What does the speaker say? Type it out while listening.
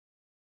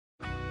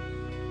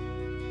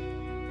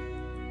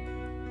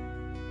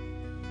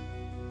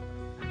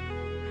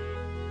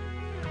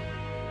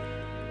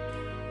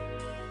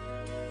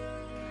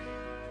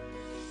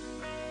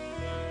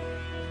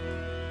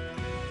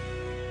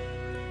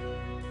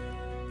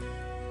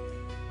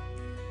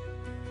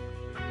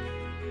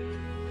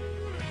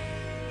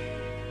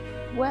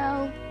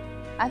Well,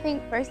 I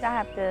think first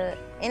in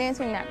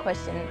answering that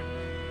question,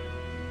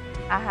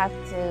 I have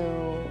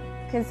to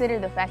consider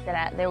the fact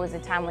that there was a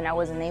time when I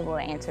wasn't able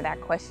to answer that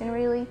question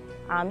really.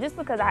 Just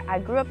because I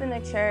grew up in the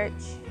church,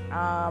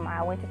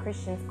 I went to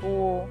Christian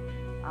school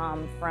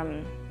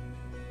from,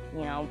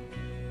 you know,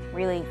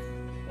 really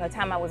the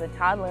time I was a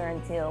toddler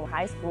until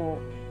high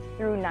school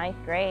through ninth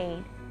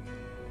grade.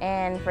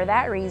 And for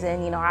that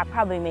reason, I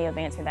probably may have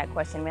answered that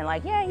question, been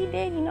like, yeah, he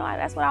did,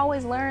 that's what I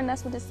always learned.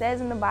 That's what it says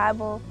in the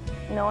Bible,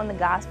 in the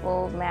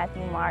Gospels,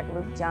 Matthew, Mark,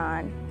 Luke,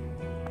 John.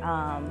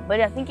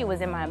 But I think it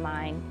was in my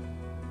mind,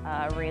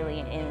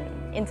 really,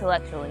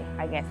 intellectually,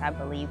 I guess I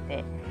believed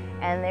it.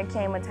 And there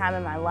came a time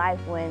in my life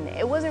when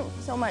it wasn't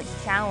so much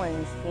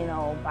challenged,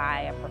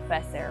 by a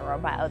professor or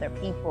by other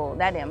people.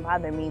 That didn't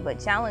bother me, but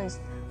challenged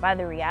by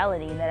the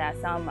reality that I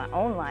saw in my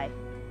own life.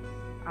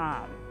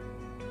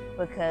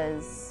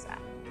 Because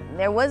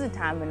there was a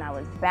time when I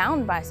was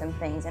bound by some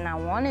things and I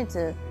wanted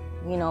to,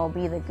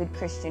 be the good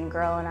Christian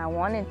girl, and I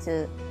wanted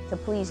to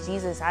please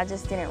Jesus. I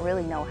just didn't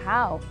really know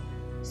how.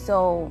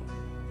 So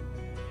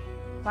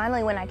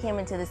finally, when I came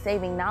into the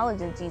saving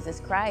knowledge of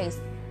Jesus Christ,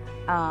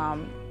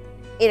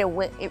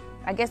 it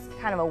I guess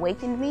kind of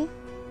awakened me,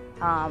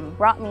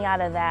 brought me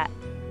out of that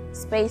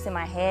space in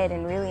my head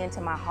and really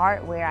into my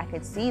heart where I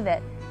could see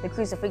that the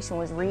crucifixion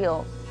was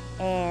real.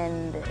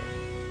 And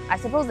I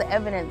suppose the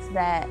evidence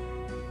that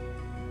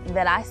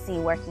I see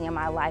working in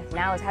my life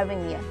now is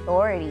having the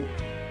authority.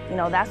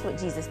 That's what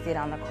Jesus did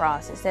on the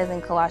cross. It says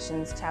in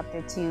Colossians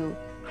chapter 2,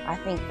 I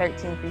think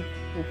 13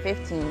 through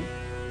 15,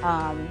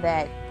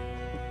 that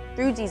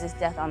through Jesus'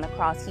 death on the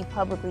cross, he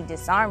publicly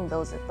disarmed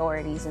those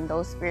authorities and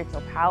those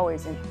spiritual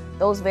powers and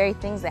those very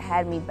things that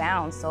had me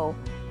bound. So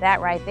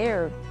that right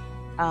there,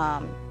 it's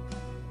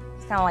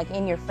kind of like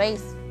in your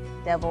face,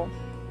 devil.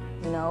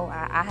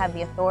 I have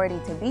the authority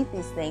to beat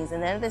these things.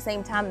 And then at the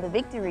same time, the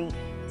victory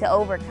to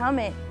overcome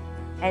it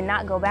and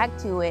not go back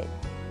to it,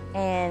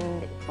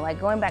 and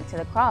like going back to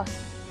the cross,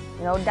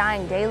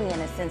 dying daily in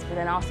a sense, but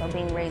then also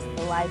being raised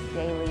to life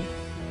daily,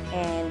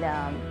 and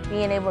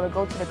being able to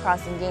go to the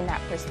cross and gain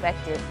that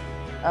perspective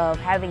of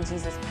having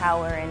Jesus'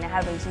 power and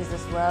having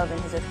Jesus' love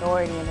and his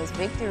authority and his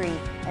victory.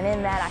 And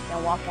in that I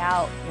can walk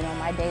out,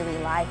 my daily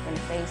life and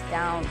face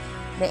down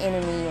the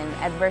enemy and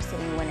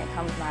adversity when it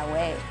comes my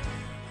way.